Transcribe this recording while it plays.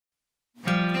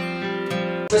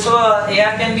So AR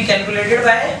can be calculated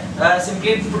by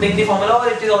simply putting the formula, or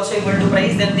it is also equal to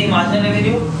price. Then the marginal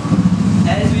revenue,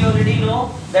 as we already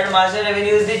know that marginal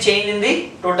revenue is the change in the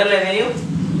total revenue.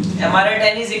 MR at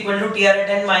n is equal to TR at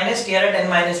n minus TR at n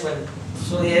minus 1.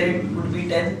 So here it would be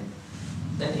 10,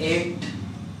 then 8,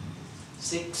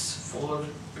 6, 4,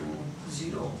 2,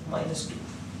 0, minus 2.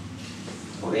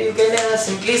 Okay, you can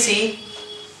simply see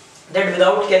that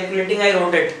without calculating I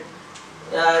wrote it,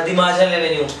 the marginal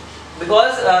revenue,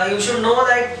 because you should know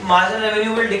that marginal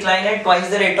revenue will decline at twice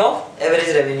the rate of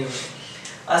average revenue.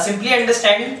 Simply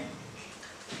understand,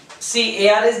 see,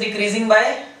 AR is decreasing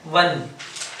by 1,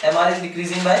 MR is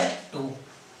decreasing by 2,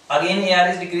 again AR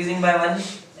is decreasing by 1,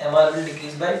 MR will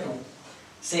decrease by 2,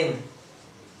 same,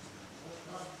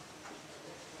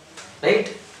 right?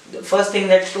 The first thing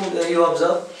that you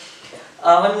observe.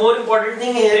 One more important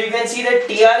thing here, you can see that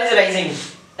TR is rising.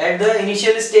 At the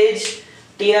initial stage,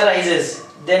 TR rises,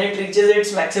 then it reaches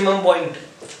its maximum point.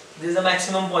 This is the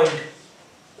maximum point.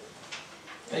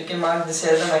 We can mark this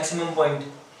as the maximum point,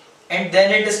 and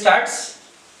then it starts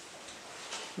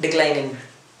declining,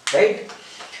 right?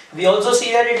 We also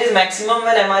see that it is maximum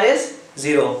when MR is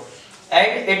 0,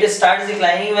 and it starts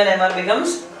declining when MR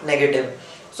becomes negative.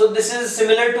 So this is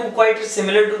quite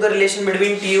similar to the relation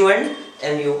between TU and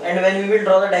MU, and when we will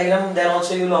draw the diagram, then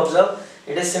also you will observe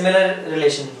it is similar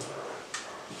relation.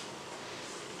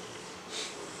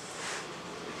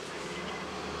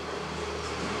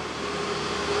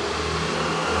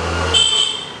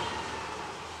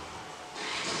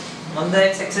 On the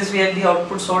x-axis we have the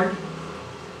output sold.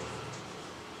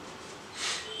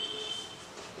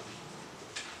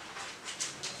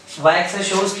 Y-axis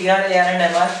shows TR, AR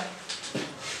and MR.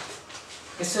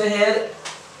 So here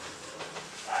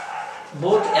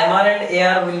both MR and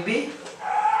AR will be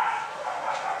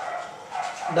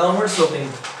downward sloping.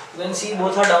 You can see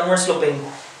both are downward sloping.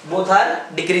 Both are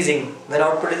decreasing when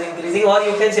output is increasing, or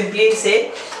you can simply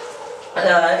say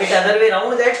it other way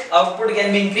around, that output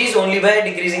can be increased only by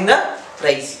decreasing the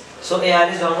price. So AR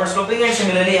is downward sloping, and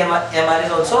similarly MR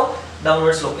is also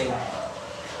downward sloping.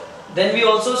 Then we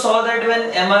also saw that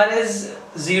when MR is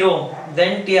 0,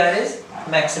 then TR is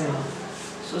maximum.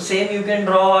 So same, you can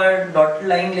draw a dotted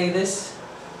line like this,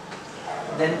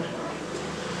 then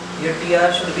your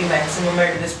TR should be maximum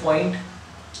at this point,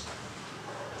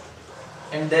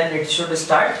 and then it should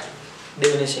start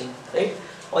diminishing, right?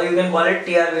 Or you can call it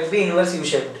TR will be inverse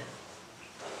U-shaped.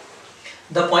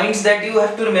 The points that you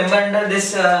have to remember under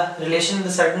this relation,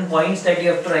 the certain points that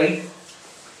you have to write.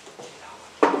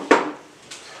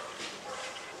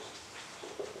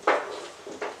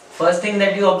 First thing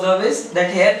that you observe is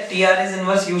that here TR is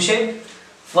inverse U-shaped.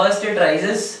 First it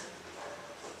rises,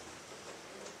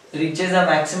 reaches a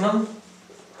maximum,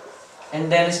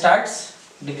 and then starts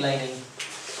declining.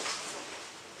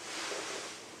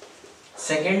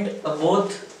 Second,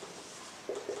 both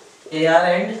AR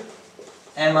and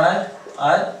MR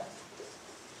are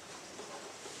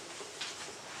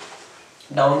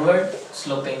downward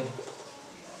sloping.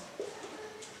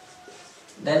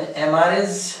 Then MR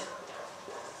is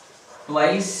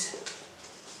twice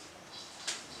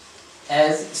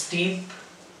as steep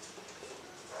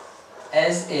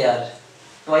as AR.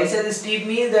 Twice as steep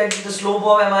means that the slope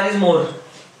of MR is more,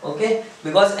 okay,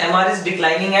 because MR is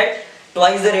declining at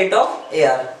twice the rate of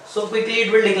AR. So quickly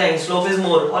it will decline, slope is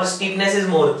more or steepness is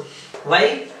more,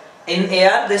 while in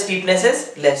AR the steepness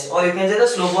is less, or you can say the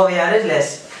slope of AR is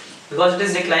less because it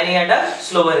is declining at a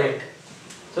slower rate.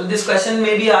 So this question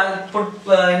may be put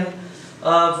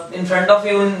in front of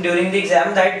you during the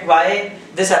exam, that why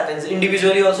this happens.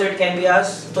 Individually also it can be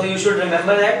asked, so you should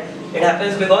remember that it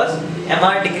happens because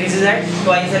MR decreases at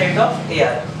twice the rate of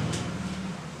AR.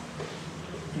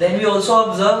 Then we also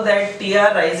observe that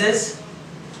TR rises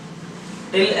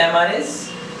till MR is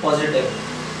positive.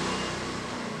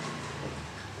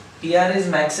 TR is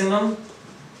maximum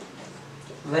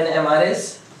when MR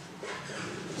is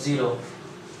 0,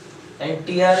 and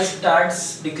TR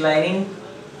starts declining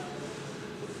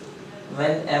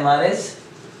when MR is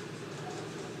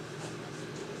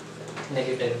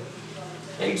negative.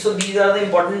 Right? So these are the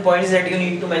important points that you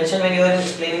need to mention when you are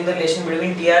explaining the relation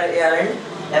between TR, AR and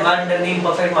MR under the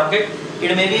imperfect market.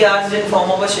 It may be asked in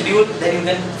form of a schedule, then you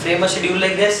can frame a schedule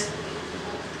like this.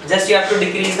 Just you have to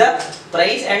decrease the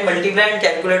price and multiply and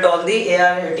calculate all the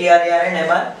AR, TR, AR and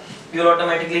MR. You will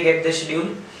automatically get the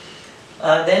schedule.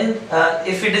 Then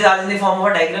if it is asked in the form of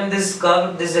a diagram, this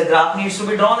curve, this graph needs to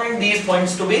be drawn and these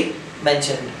points to be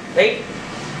mentioned, right?